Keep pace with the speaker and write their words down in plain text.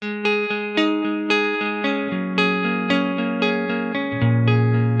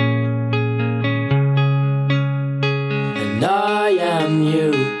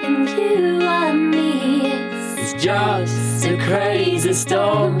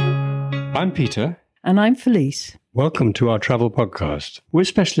I'm Peter. And I'm Felice. Welcome to our travel podcast. We're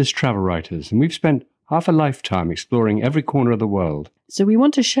specialist travel writers, and we've spent half a lifetime exploring every corner of the world. So we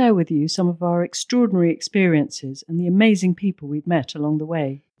want to share with you some of our extraordinary experiences and the amazing people we've met along the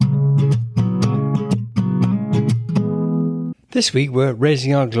way. This week we're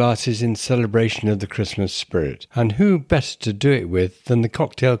raising our glasses in celebration of the Christmas spirit. And who better to do it with than the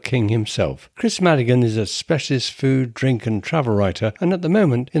cocktail king himself? Chris Madigan is a specialist food, drink and travel writer, and at the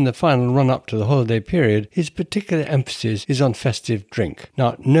moment, in the final run-up to the holiday period, his particular emphasis is on festive drink.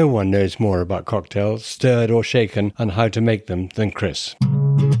 Now, no one knows more about cocktails, stirred or shaken, and how to make them than Chris.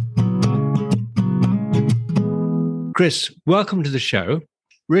 Chris, welcome to the show.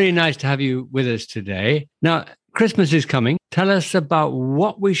 Really nice to have you with us today. Now, Christmas is coming. Tell us about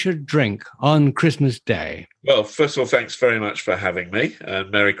what we should drink on Christmas Day. Well, first of all, thanks very much for having me.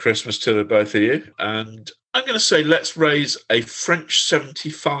 Merry Christmas to the both of you. And I'm going to say let's raise a French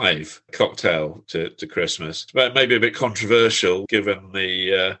 75 cocktail to Christmas. It may be a bit controversial given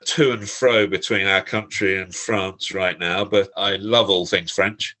the to and fro between our country and France right now, but I love all things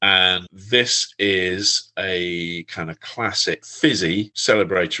French. And this is a kind of classic fizzy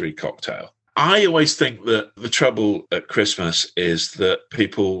celebratory cocktail. I always think that the trouble at Christmas is that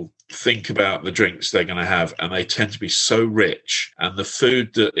people think about the drinks they're going to have and they tend to be so rich, and the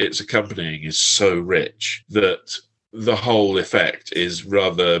food that it's accompanying is so rich that the whole effect is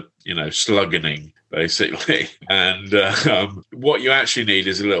rather, sluggening, basically. And what you actually need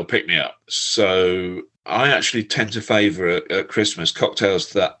is a little pick-me-up. So I actually tend to favour at Christmas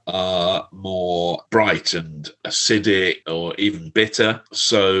cocktails that are more bright and acidic or even bitter.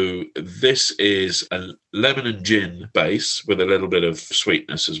 So this is a lemon and gin base with a little bit of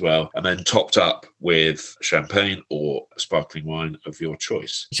sweetness as well, and then topped up with champagne or sparkling wine of your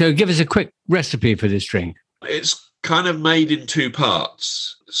choice. So give us a quick recipe for this drink. It's kind of made in two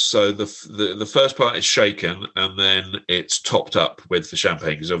parts. So the first part is shaken, and then it's topped up with the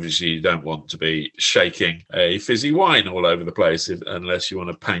champagne, because obviously you don't want to be shaking a fizzy wine all over the place unless you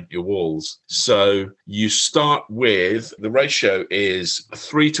want to paint your walls. So you start with, the ratio is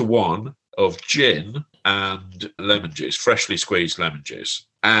 3-1 of gin and lemon juice, freshly squeezed lemon juice,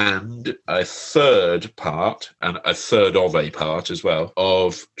 and a third part, and a third of a part as well,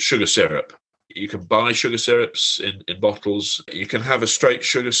 of sugar syrup. You can buy sugar syrups in bottles. You can have a straight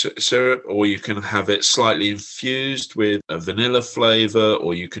sugar syrup, or you can have it slightly infused with a vanilla flavour,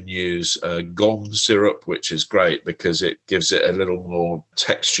 or you can use a gomme syrup, which is great because it gives it a little more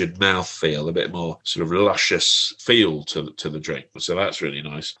textured mouthfeel, a bit more sort of luscious feel to the drink. So that's really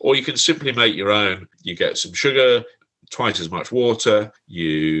nice. Or you can simply make your own. You get some sugar, twice as much water,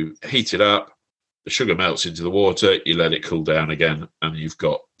 you heat it up, the sugar melts into the water, you let it cool down again, and you've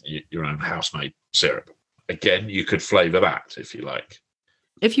got your own house-made syrup. Again, you could flavour that if you like.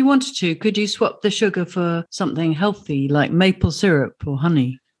 If you wanted to, could you swap the sugar for something healthy like maple syrup or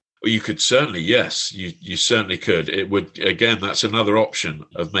honey? Well, you could certainly, yes, you certainly could. It would, again, that's another option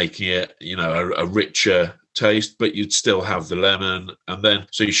of making it, a richer taste, but you'd still have the lemon. And then,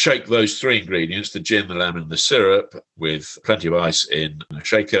 so you shake those three ingredients, the gin, the lemon, the syrup, with plenty of ice in a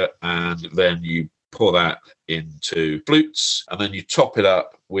shaker, and then you pour that into flutes, and then you top it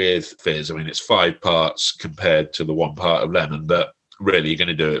up with fizz. I mean, it's 5 parts compared to the 1 part of lemon, but really you're going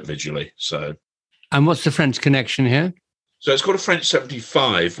to do it visually. So, and what's the French connection here? So it's called a French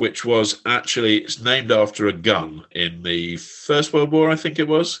 75, which was actually, it's named after a gun in the First World War, I think it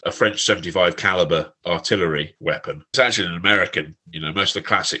was, a French 75 caliber artillery weapon. It's actually an American, most of the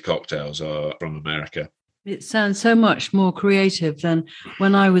classic cocktails are from America. It sounds so much more creative than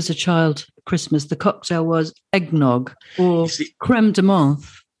when I was a child. Christmas, the cocktail was eggnog or creme de menthe.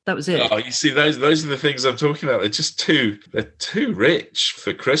 That was it. Oh, you see, those are the things I'm talking about. They're too rich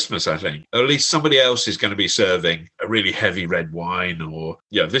for Christmas, I think. Or at least somebody else is going to be serving a really heavy red wine, or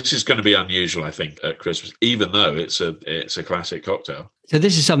this is going to be unusual, I think, at Christmas, even though it's a classic cocktail. So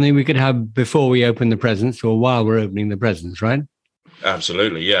this is something we could have before we open the presents, or while we're opening the presents, right?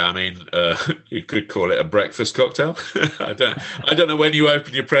 Absolutely, yeah. I mean, you could call it a breakfast cocktail. I don't know when you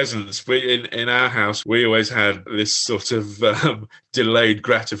open your presents. In our house, we always had this sort of delayed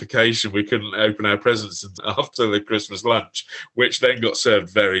gratification. We couldn't open our presents after the Christmas lunch, which then got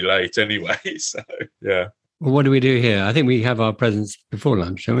served very late anyway. So, yeah. Well, what do we do here? I think we have our presents before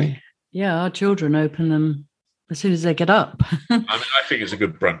lunch, don't we? Yeah, our children open them as soon as they get up. I think it's a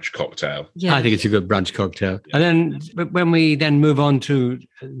good brunch cocktail. Yeah. I think it's a good brunch cocktail. Yeah. And then when we then move on to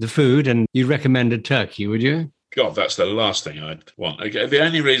the food, and you recommend a turkey, would you? God, that's the last thing I'd want. Okay, the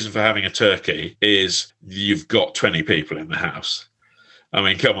only reason for having a turkey is you've got 20 people in the house. I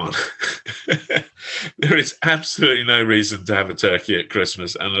mean, come on. There is absolutely no reason to have a turkey at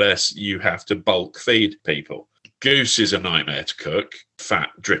Christmas unless you have to bulk feed people. Goose is a nightmare to cook, fat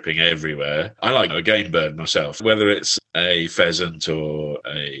dripping everywhere. I like a game bird myself, whether it's a pheasant or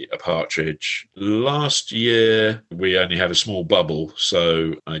a partridge. Last year, we only had a small bubble,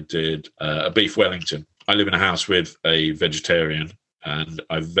 so I did a beef Wellington. I live in a house with a vegetarian, and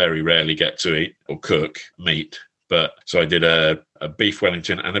I very rarely get to eat or cook meat. But so I did a beef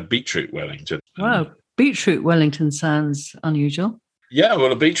Wellington and a beetroot Wellington. Wow, beetroot Wellington sounds unusual. Yeah,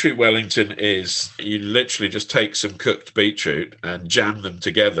 well, a beetroot Wellington is you literally just take some cooked beetroot and jam them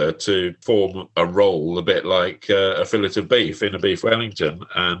together to form a roll, a bit like a fillet of beef in a beef Wellington.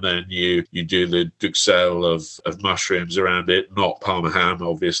 And then you do the duxelle of mushrooms around it, not Parma ham,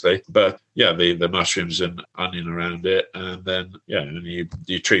 obviously. But yeah, the mushrooms and onion around it. And then, and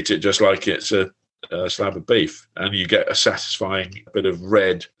you treat it just like it's a slab of beef, and you get a satisfying bit of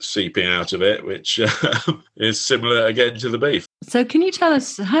red seeping out of it, which is similar again to the beef. So can you tell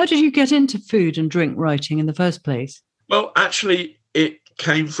us, how did you get into food and drink writing in the first place? Well, actually, it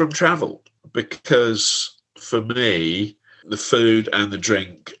came from travel, because for me, the food and the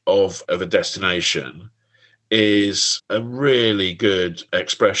drink of a destination is a really good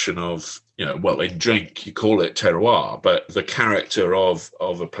expression of, in drink, you call it terroir, but the character of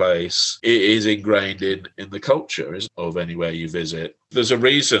a place, it is ingrained in the culture of anywhere you visit. There's a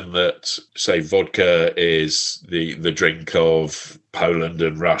reason that, say, vodka is the drink of Poland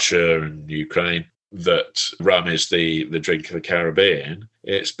and Russia and Ukraine, that rum is the drink of the Caribbean.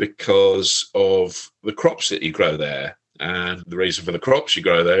 It's because of the crops that you grow there. And the reason for the crops you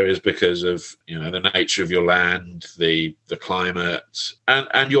grow there is because of, the nature of your land, the climate,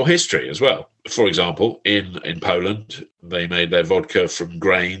 and your history as well. For example, in Poland, they made their vodka from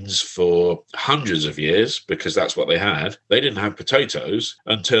grains for hundreds of years because that's what they had. They didn't have potatoes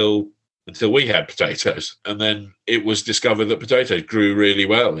until we had potatoes. And then it was discovered that potatoes grew really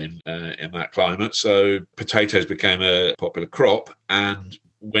well in that climate. So potatoes became a popular crop, and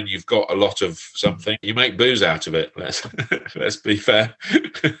when you've got a lot of something, you make booze out of it. Let's be fair.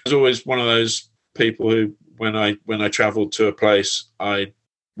 I was always one of those people who, when I travelled to a place, I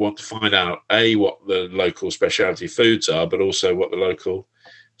want to find out what the local specialty foods are, but also what the local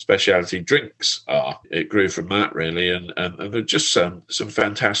specialty drinks are. It grew from that, really, and there are just some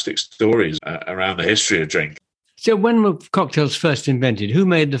fantastic stories around the history of drink. So when were cocktails first invented? Who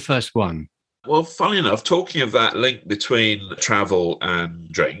made the first one? Well, funny enough, talking of that link between travel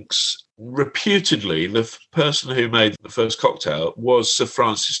and drinks, reputedly, the person who made the first cocktail was Sir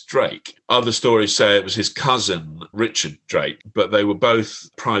Francis Drake. Other stories say it was his cousin, Richard Drake, but they were both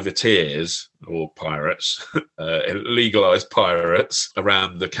privateers or pirates, legalised pirates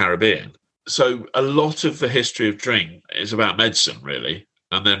around the Caribbean. So a lot of the history of drink is about medicine, really,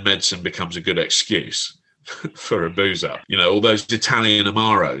 and then medicine becomes a good excuse for a booze up. All those Italian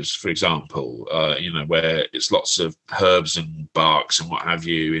Amaros, for example, where it's lots of herbs and barks and what have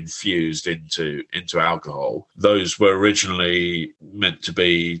you infused into alcohol. Those were originally meant to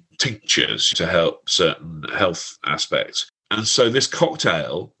be tinctures to help certain health aspects. And so this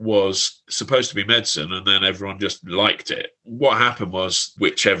cocktail was supposed to be medicine, and then everyone just liked it. What happened was,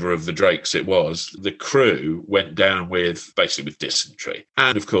 whichever of the Drakes it was, the crew went down with dysentery.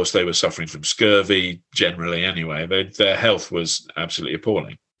 And of course, they were suffering from scurvy generally anyway. Their health was absolutely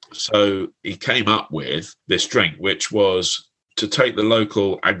appalling. So he came up with this drink, which was to take the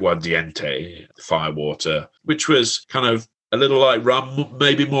local aguardiente, firewater, which was kind of a little like rum,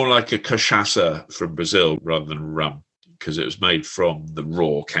 maybe more like a cachaça from Brazil rather than rum, because it was made from the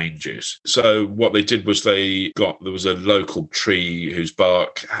raw cane juice. So what they did was there was a local tree whose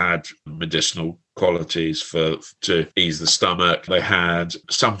bark had medicinal qualities to ease the stomach. They had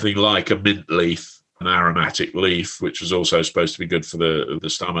something like a mint leaf, an aromatic leaf, which was also supposed to be good for the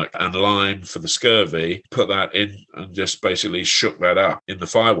stomach, and lime for the scurvy. Put that in and just basically shook that up in the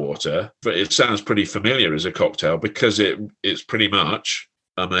firewater. But it sounds pretty familiar as a cocktail because it's pretty much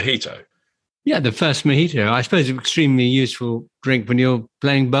a mojito. Yeah, the first mojito. I suppose it's an extremely useful drink when you're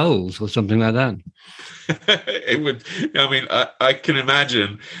playing bowls or something like that. It would. I mean, I can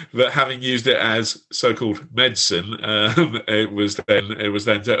imagine that having used it as so-called medicine, it was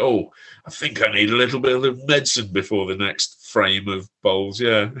then said, "Oh, I think I need a little bit of medicine before the next frame of bowls."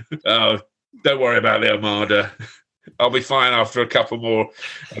 Yeah. Oh, don't worry about the Armada. I'll be fine after a couple more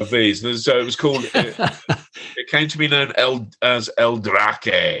of these. So it was called. It came to be known as El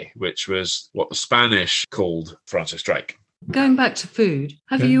Drake, which was what the Spanish called Francis Drake. Going back to food,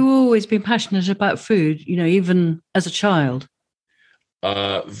 have you always been passionate about food, even as a child?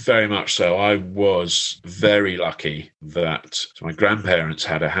 Very much so. I was very lucky that my grandparents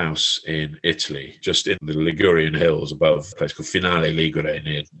had a house in Italy, just in the Ligurian hills above a place called Finale Ligure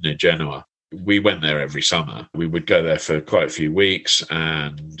near Genoa. We went there every summer. We would go there for quite a few weeks.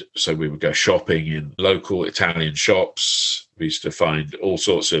 And so we would go shopping in local Italian shops. We used to find all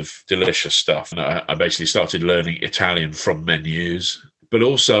sorts of delicious stuff. And I basically started learning Italian from menus. But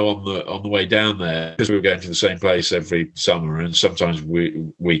also on the way down there, because we were going to the same place every summer, and sometimes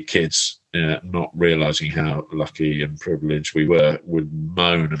we kids, not realising how lucky and privileged we were, would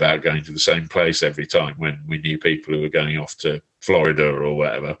moan about going to the same place every time when we knew people who were going off to Florida or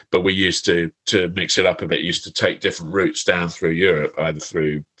whatever. But we used to mix it up a bit, used to take different routes down through Europe, either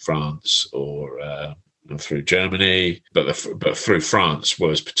through France or through Germany, but through France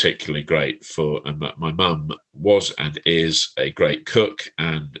was particularly great and my mum was and is a great cook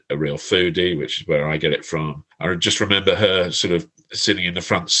and a real foodie, which is where I get it from. I just remember her sort of sitting in the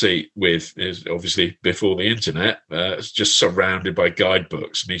front seat obviously before the internet, just surrounded by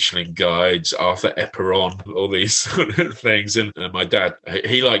guidebooks, Michelin guides, Arthur Eperon, all these sort of things. And my dad,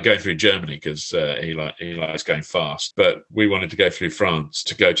 he liked going through Germany because he likes going fast. But we wanted to go through France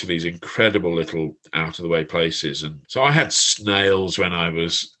to go to these incredible little out of the way places. And so I had snails when I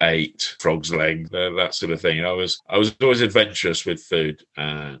was 8, frog's leg, that sort of thing. I was always adventurous with food.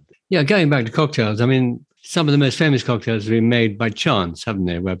 And yeah, going back to cocktails, I mean, some of the most famous cocktails have been made by chance, haven't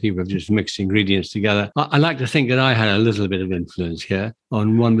they? Where people have just mixed ingredients together. I like to think that I had a little bit of influence here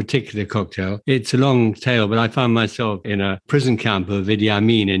on one particular cocktail. It's a long tale, but I found myself in a prison camp of Idi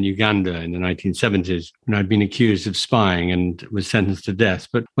Amin in Uganda in the 1970s when I'd been accused of spying and was sentenced to death.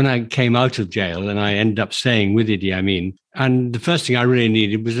 But when I came out of jail and I ended up staying with Idi Amin, and the first thing I really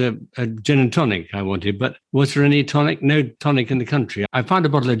needed was a gin and tonic I wanted, but was there any tonic? No tonic in the country. I found a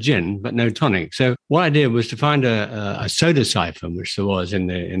bottle of gin, but no tonic. So what I did was to find a soda siphon, which there was in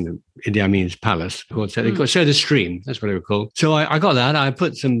the Idi Amin's palace. They called Soda Stream. That's what they were called. So I got that. I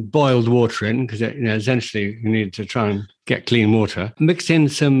put some boiled water in because essentially you need to try and get clean water. Mixed in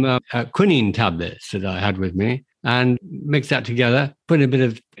some quinine tablets that I had with me, and mix that together, put a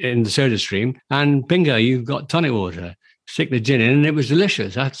bit in the Soda Stream, and bingo, you've got tonic water. Stick the gin in, and it was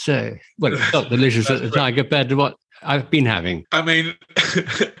delicious, I have to say. Well, it felt delicious at the time compared to what I've been having. I mean,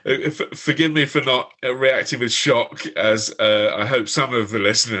 forgive me for not reacting with shock, as I hope some of the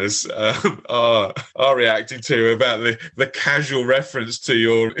listeners are reacting to about the casual reference to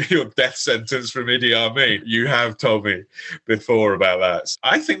your death sentence from Idi Amin. You have told me before about that.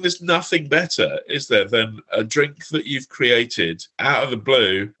 I think there's nothing better, is there, than a drink that you've created out of the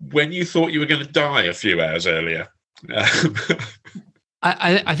blue when you thought you were going to die a few hours earlier.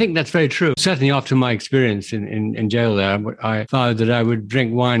 I think that's very true. Certainly after my experience in jail there, I vowed that I would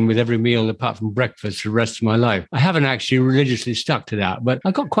drink wine with every meal apart from breakfast for the rest of my life. I haven't actually religiously stuck to that, but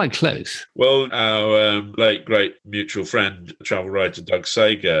I got quite close. Well, our late, great mutual friend, travel writer Doug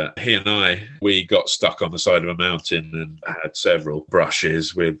Sager, he and we got stuck on the side of a mountain and had several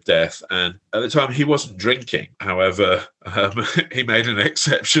brushes with death. And at the time, he wasn't drinking. However, he made an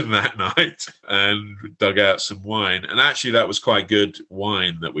exception that night and dug out some wine. And actually, that was quite good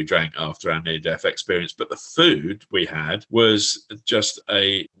wine that we drank after our near-death experience. But the food we had was just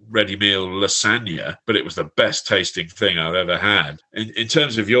a ready meal lasagna, but it was the best tasting thing I've ever had. In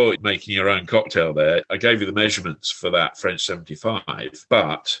terms of your making your own cocktail there, I gave you the measurements for that French 75,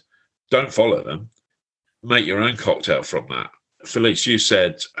 but don't follow them. Make your own cocktail from that. Felice, you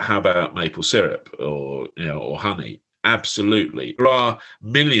said, how about maple syrup or honey? Absolutely. There are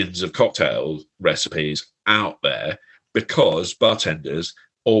millions of cocktail recipes out there because bartenders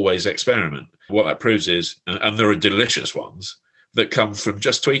always experiment. What that proves is, and there are delicious ones that come from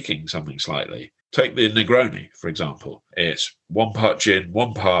just tweaking something slightly. Take the Negroni, for example. It's 1 part gin,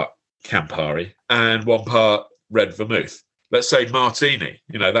 1 part Campari, and 1 part red vermouth. Let's say martini,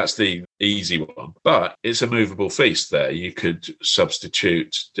 that's the easy one, but it's a movable feast there. You could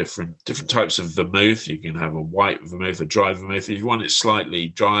substitute different types of vermouth. You can have a white vermouth, a dry vermouth. If you want it slightly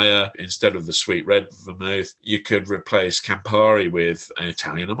drier, instead of the sweet red vermouth, you could replace Campari with an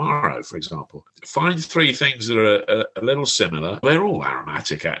Italian Amaro, for example. Find 3 things that are a little similar. They're all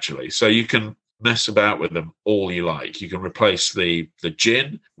aromatic, actually. So you can mess about with them all you like. You can replace the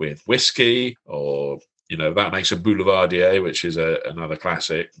gin with whiskey, or that makes a Boulevardier, which is another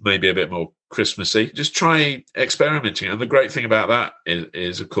classic, maybe a bit more Christmassy. Just try experimenting. And the great thing about that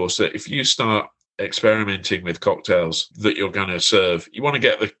is, of course, that if you start experimenting with cocktails that you're going to serve, you want to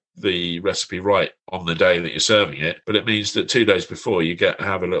get the recipe right on the day that you're serving it. But it means that 2 days before you get to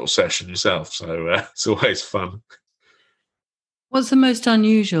have a little session yourself. So it's always fun. What's the most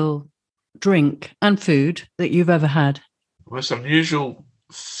unusual drink and food that you've ever had? most unusual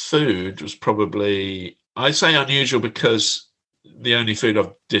food was probably, I say unusual because the only food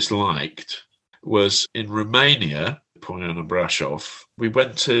I've disliked was in Romania, pulling on a brush off. We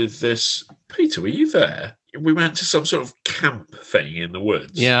went to this, Peter, were you there? We went to some sort of camp thing in the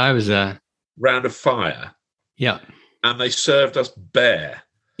woods. Yeah, I was there. Round a fire. Yeah. And they served us bear.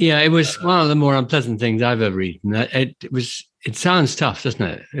 Yeah, it was one of the more unpleasant things I've ever eaten. It sounds tough, doesn't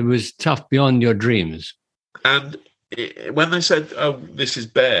it? It was tough beyond your dreams. And when they said, "Oh, this is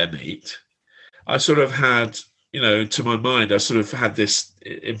bear meat," I sort of had, to my mind, I sort of had this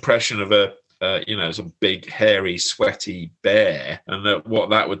impression of some big, hairy, sweaty bear, and what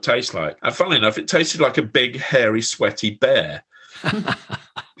that would taste like. And funnily enough, it tasted like a big, hairy, sweaty bear.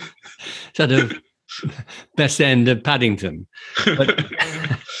 Sort of best end of Paddington. But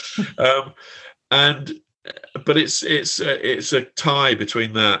but it's a tie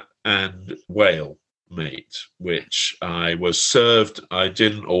between that and whale meat, which I was served. I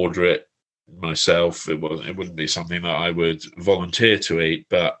didn't order it myself. It wouldn't be something that I would volunteer to eat,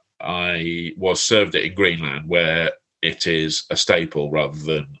 but I was served it in Greenland, where it is a staple rather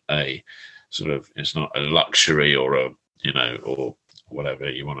than a sort of, it's not a luxury or or whatever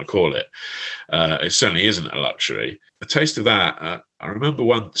you want to call it. It certainly isn't a luxury. The taste of that, I remember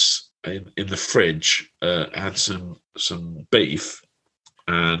once in the fridge, had some beef,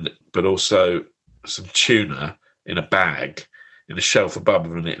 but also some tuna in a bag in the shelf above,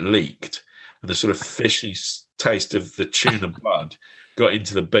 and it leaked, and the sort of fishy taste of the tuna blood got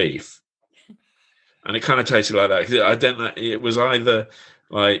into the beef, and it kind of tasted like that. I don't know, it was either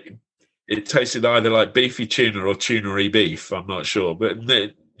like, it tasted either like beefy tuna or tuna-y beef. I'm not sure, but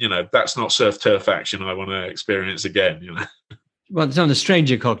that's not surf turf action I want to experience again. Well, some of the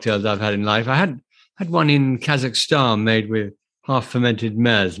stranger cocktails I've had in life. I had one in Kazakhstan made with half fermented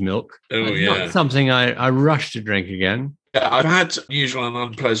mare's milk. Oh, it's yeah. not something I rush to drink again. I've had unusual and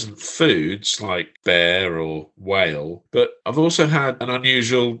unpleasant foods like bear or whale, but I've also had an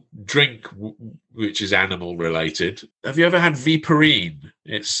unusual drink which is animal related. Have you ever had viperine?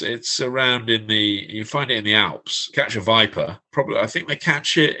 It's around you find it in the Alps. Catch a viper. Probably, I think they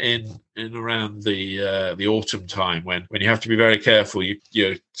catch it in around the autumn time when you have to be very careful.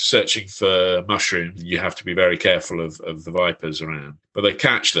 You're searching for mushrooms. You have to be very careful of the vipers around. But they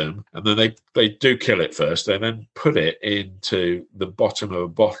catch them, and then they do kill it first. They then put it into the bottom of a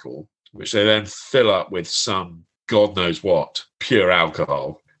bottle, which they then fill up with some God knows what, pure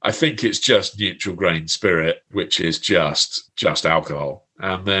alcohol. I think it's just neutral grain spirit, which is just alcohol.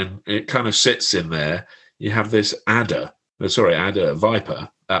 And then it kind of sits in there. You have this viper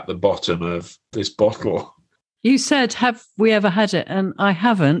at the bottom of this bottle. You said, have we ever had it? And I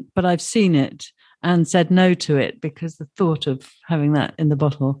haven't, but I've seen it and said no to it because the thought of having that in the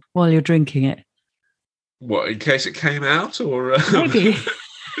bottle while you're drinking it. What, in case it came out, or maybe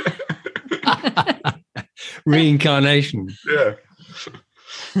Yeah. Reincarnation.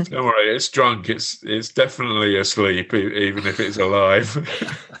 Don't worry, it's drunk. It's definitely asleep, even if it's alive.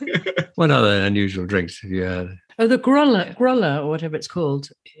 What other unusual drinks have you had? Oh, the grulla or whatever it's called.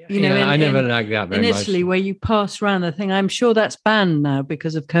 I never liked that very much. In Italy, where you pass around the thing. I'm sure that's banned now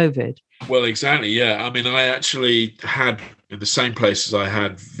because of COVID. Well, exactly, yeah. I mean, I actually had, in the same place as I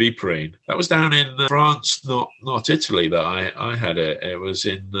had viperine. That was down in France, not Italy, that I had it. It was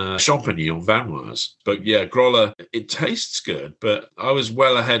in Champagny-en-Vanoise. But yeah, Grollo, it tastes good, but I was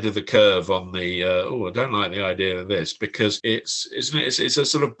well ahead of the curve on the, I don't like the idea of this, because it's a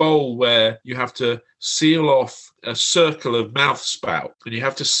sort of bowl where you have to seal off a circle of mouth spout, and you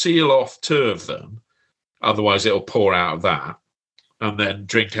have to seal off two of them, otherwise it'll pour out of that, and then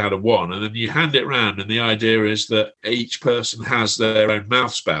drink out of one, and then you hand it round, and the idea is that each person has their own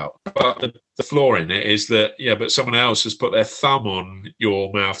mouth spout. But the flaw in it is that, but someone else has put their thumb on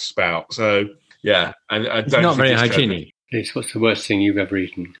your mouth spout. So, yeah, I don't it's not think very hygienic. What's the worst thing you've ever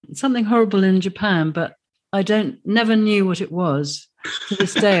eaten? Something horrible in Japan, but I never knew what it was. To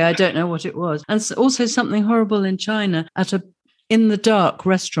this day, I don't know what it was. And also something horrible in China at in the dark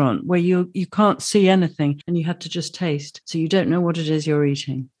restaurant where you can't see anything and you have to just taste. So you don't know what it is you're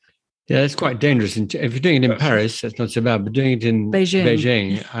eating. Yeah, it's quite dangerous. If you're doing it in Paris, that's not so bad. But doing it in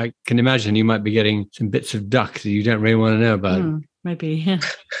Beijing, I can imagine you might be getting some bits of duck that you don't really want to know about. Maybe, yeah.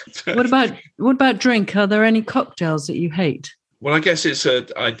 What about drink? Are there any cocktails that you hate? Well, I guess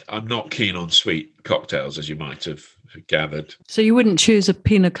I'm not keen on sweet cocktails, as you might have gathered. So you wouldn't choose a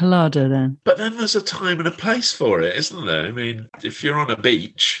pina colada then? But then there's a time and a place for it, isn't there? I mean, if you're on a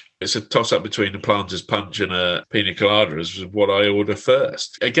beach, it's a toss-up between a Planters Punch and a pina colada is what I order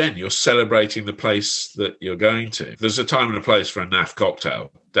first. Again, you're celebrating the place that you're going to. There's a time and a place for a naff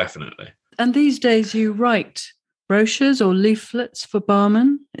cocktail, definitely. And these days you write brochures or leaflets for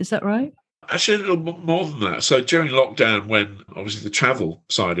barmen. Is that right? Actually, a little more than that. So during lockdown, when obviously the travel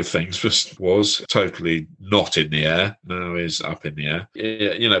side of things was totally not in the air, now is up in the air.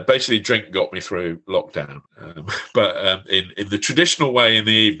 You know, basically, drink got me through lockdown, but in the traditional way in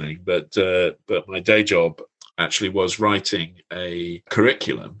the evening. But my day job actually was writing a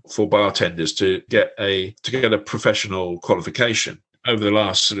curriculum for bartenders to get a professional qualification. Over the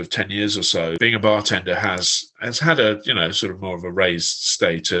last sort of 10 years or so, being a bartender has had a, you know, sort of more of a raised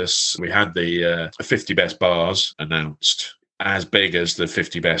status. We had the 50 best bars announced, as big as the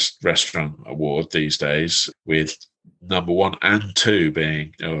 50 best restaurant award these days, with number 1 and 2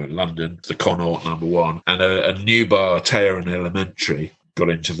 being London, the Connaught number 1, and a new bar, Teheran Elementary, got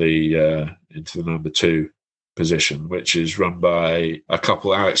into the number 2 position, which is run by a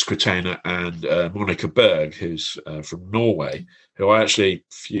couple, Alex Kretena and Monica Berg, who's from Norway, who I actually a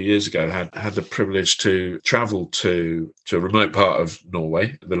few years ago had the privilege to travel to a remote part of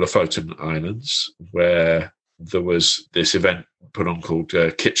Norway, the Lofoten Islands, where there was this event put on called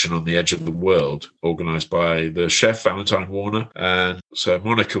Kitchen on the Edge of the World, organised by the chef, Valentine Warner. And so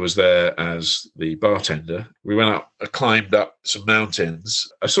Monica was there as the bartender. We went up, climbed up some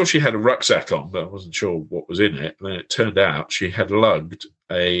mountains. I saw she had a rucksack on, but I wasn't sure what was in it. And then it turned out she had lugged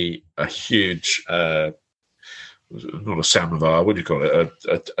a huge, not a samovar, what do you call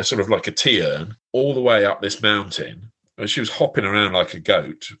it? A sort of like a tea urn, all the way up this mountain. She was hopping around like a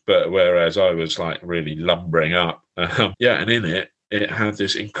goat, but whereas I was like really lumbering up. And in it had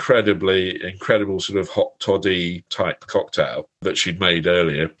this incredible sort of hot toddy type cocktail that she'd made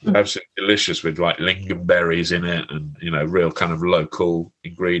earlier. Absolutely delicious, with like lingonberries in it and, you know, real kind of local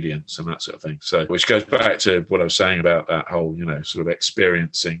ingredients and that sort of thing. So, which goes back to what I was saying about that whole, you know, sort of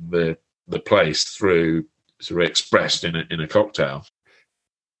experiencing the place through sort of expressed in a cocktail.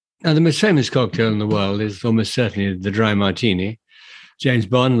 Now, the most famous cocktail in the world is almost certainly the dry martini. James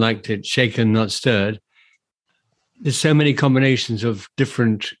Bond liked it shaken, not stirred. There's so many combinations of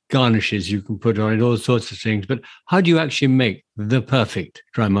different garnishes you can put on it, all sorts of things. But how do you actually make the perfect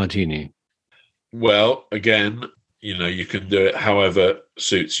dry martini? Well, again, you know, you can do it however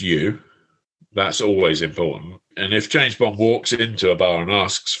suits you. That's always important. And if James Bond walks into a bar and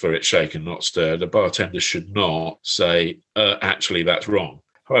asks for it shaken, not stirred, a bartender should not say, actually, that's wrong.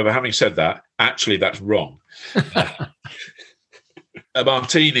 However, having said that, actually, that's wrong. A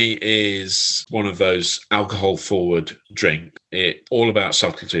martini is one of those alcohol-forward drinks. It's all about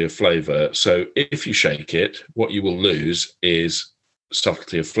subtlety of flavour. So if you shake it, what you will lose is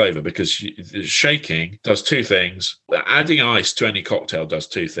subtlety of flavour, because shaking does two things. Adding ice to any cocktail does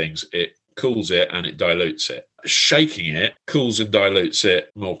two things. It cools it and it dilutes it. Shaking it cools and dilutes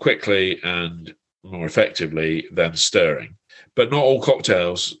it more quickly and more effectively than stirring. But not all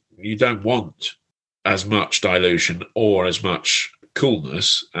cocktails, you don't want as much dilution or as much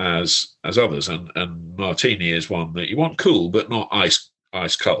coolness as others. And martini is one that you want cool, but not ice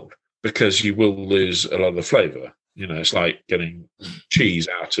cold, because you will lose a lot of the flavour. You know, it's like getting cheese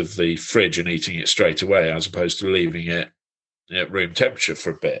out of the fridge and eating it straight away, as opposed to leaving it at room temperature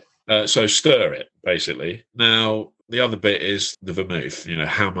for a bit. So stir it, basically. Now, the other bit is the vermouth. You know,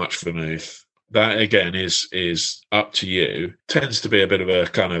 how much vermouth? That, again, is up to you. Tends to be a bit of a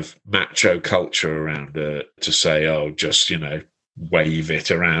kind of macho culture around it, to say, oh, just, you know, wave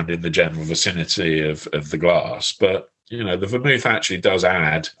it around in the general vicinity of the glass. But, you know, the vermouth actually does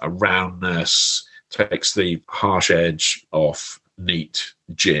add a roundness, takes the harsh edge off neat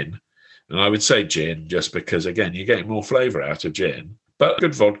gin. And I would say gin just because, again, you're getting more flavour out of gin. But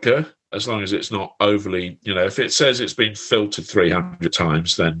good vodka, as long as it's not overly, you know, if it says it's been filtered 300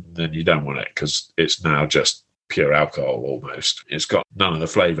 times, then you don't want it, because it's now just pure alcohol almost. It's got none of the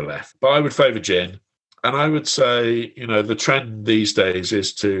flavour left. But I would favour gin. And I would say, you know, the trend these days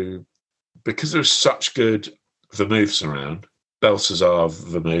is to, because there's such good vermouths around, Belsazar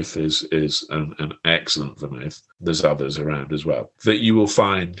vermouth is an excellent vermouth. There's others around as well, that you will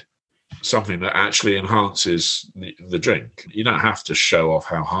find something that actually enhances the drink. You don't have to show off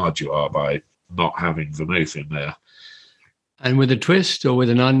how hard you are by not having vermouth in there. And with a twist, or with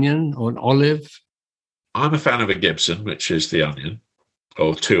an onion or an olive? I'm a fan of a Gibson, which is the onion,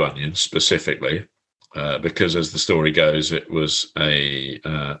 or two onions specifically, because as the story goes, it was a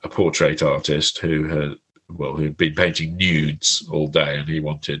portrait artist who'd been painting nudes all day, and he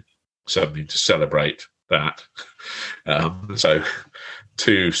wanted something to celebrate that. So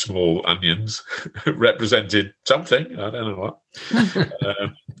two small onions represented something. I don't know what.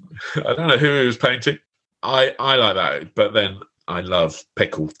 I don't know who he was painting. I like that, but then I love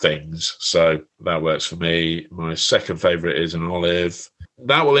pickled things, so that works for me. My second favourite is an olive.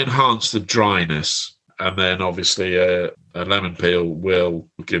 That will enhance the dryness And then obviously a lemon peel will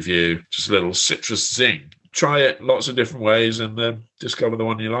give you just a little citrus zing. Try it lots of different ways and discover the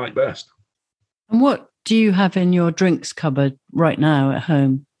one you like best. And what do you have in your drinks cupboard right now at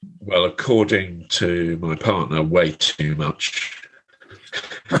home? Well, according to my partner, way too much.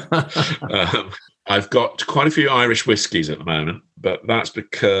 I've got quite a few Irish whiskies at the moment, but that's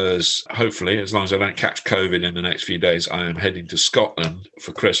because hopefully, as long as I don't catch COVID in the next few days, I am heading to Scotland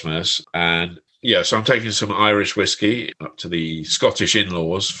for Christmas. And yeah, so I'm taking some Irish whiskey up to the Scottish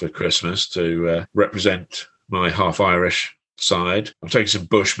in-laws for Christmas to represent my half-Irish side. I'm taking some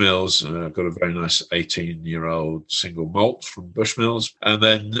Bushmills. I've got a very nice 18-year-old single malt from Bushmills. And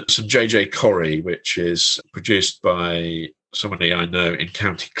then some J.J. Corrie, which is produced by somebody I know in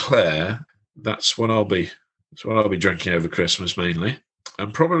County Clare. That's what I'll be drinking over Christmas mainly.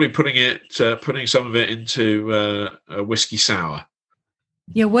 I'm probably putting some of it into a whiskey sour.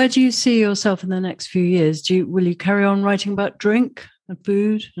 Yeah, where do you see yourself in the next few years? Will you carry on writing about drink and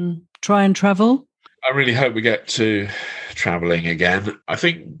food and try and travel? I really hope we get to traveling again. I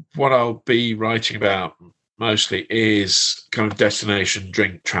think what I'll be writing about mostly is kind of destination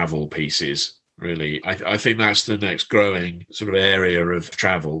drink travel pieces. Really, I think that's the next growing sort of area of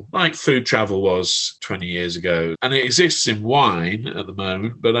travel, like food travel was 20 years ago. And it exists in wine at the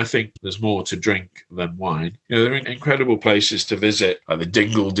moment, but I think there's more to drink than wine. You know, there are incredible places to visit, like the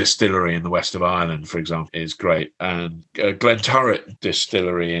Dingle Distillery in the west of Ireland, for example, is great. And Glenturret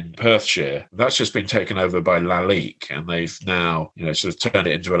Distillery in Perthshire, that's just been taken over by Lalique, and they've now, you know, sort of turned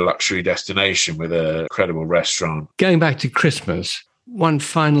it into a luxury destination with an incredible restaurant. Going back to Christmas, one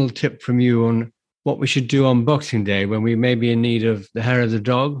final tip from you on what we should do on Boxing Day when we may be in need of the hair of the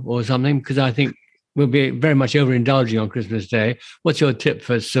dog or something, because I think we'll be very much overindulging on Christmas Day. What's your tip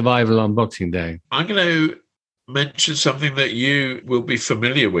for survival on Boxing Day? I'm going to mention something that you will be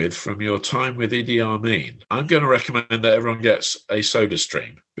familiar with from your time with Idi Amin. I'm going to recommend that everyone gets a soda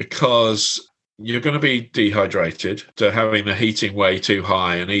stream, because you're going to be dehydrated to having the heating way too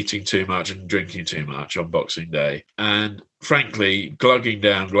high and eating too much and drinking too much on Boxing Day. And frankly, glugging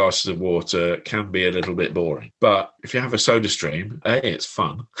down glasses of water can be a little bit boring. But if you have a soda stream, it's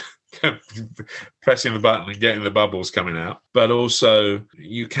fun. Pressing the button and getting the bubbles coming out. But also,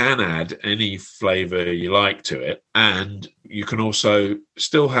 you can add any flavour you like to it. And you can also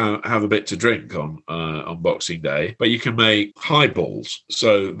still have a bit to drink on Boxing Day. But you can make highballs.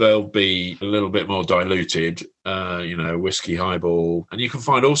 So they'll be a little bit more diluted, whiskey highball. And you can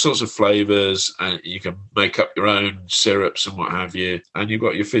find all sorts of flavours, and you can make up your own syrups and what have you. And you've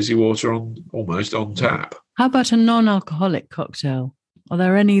got your fizzy water almost on tap. How about a non-alcoholic cocktail? Are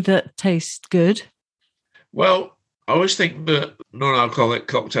there any that taste good? Well, I always think that non-alcoholic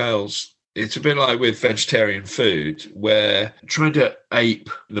cocktails, it's a bit like with vegetarian food, where trying to ape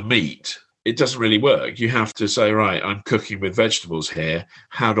the meat, it doesn't really work. You have to say, right, I'm cooking with vegetables here.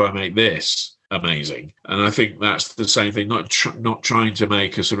 How do I make this amazing? And I think that's the same thing, not trying to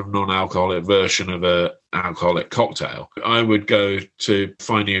make a sort of non-alcoholic version of a alcoholic cocktail. I would go to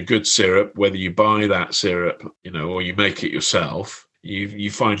finding a good syrup, whether you buy that syrup, or you make it yourself. You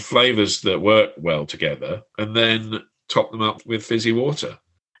find flavours that work well together, and then top them up with fizzy water.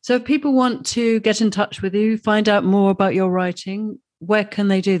 So if people want to get in touch with you, find out more about your writing, where can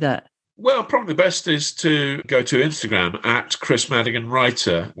they do that? Well, probably the best is to go to Instagram at Chris Madigan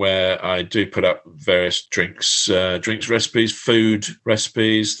Writer, where I do put up various drinks recipes, food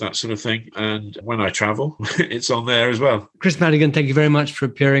recipes, that sort of thing. And when I travel, it's on there as well. Chris Madigan, thank you very much for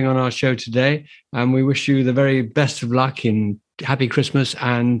appearing on our show today. And we wish you the very best of luck in happy Christmas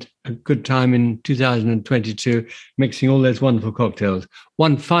and a good time in 2022, mixing all those wonderful cocktails.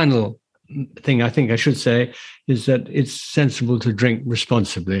 One final thing I think I should say is that it's sensible to drink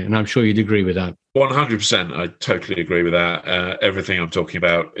responsibly, and I'm sure you'd agree with that. 100%. I totally agree with that. Everything I'm talking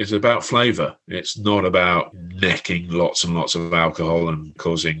about is about flavour. It's not about necking lots and lots of alcohol and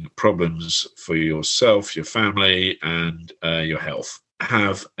causing problems for yourself, your family, and your health.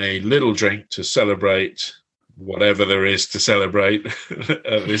 Have a little drink to celebrate whatever there is to celebrate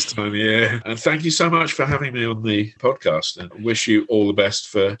at this time of year. And thank you so much for having me on the podcast, and wish you all the best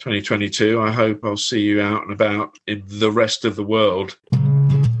for 2022. I hope I'll see you out and about in the rest of the world.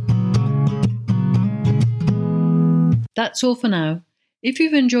 That's all for now. If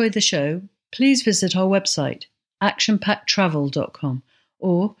you've enjoyed the show, please visit our website, actionpacktravel.com,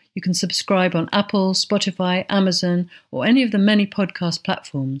 or you can subscribe on Apple, Spotify, Amazon, or any of the many podcast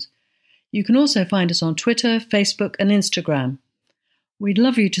platforms. You can also find us on Twitter, Facebook, and Instagram. We'd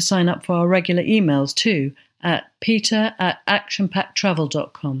love you to sign up for our regular emails too at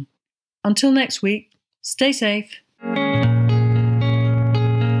peter@actionpacktravel.com. Until next week, stay safe.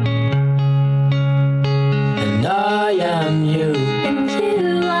 and you. And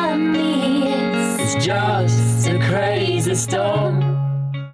you and me. It's just a crazy storm.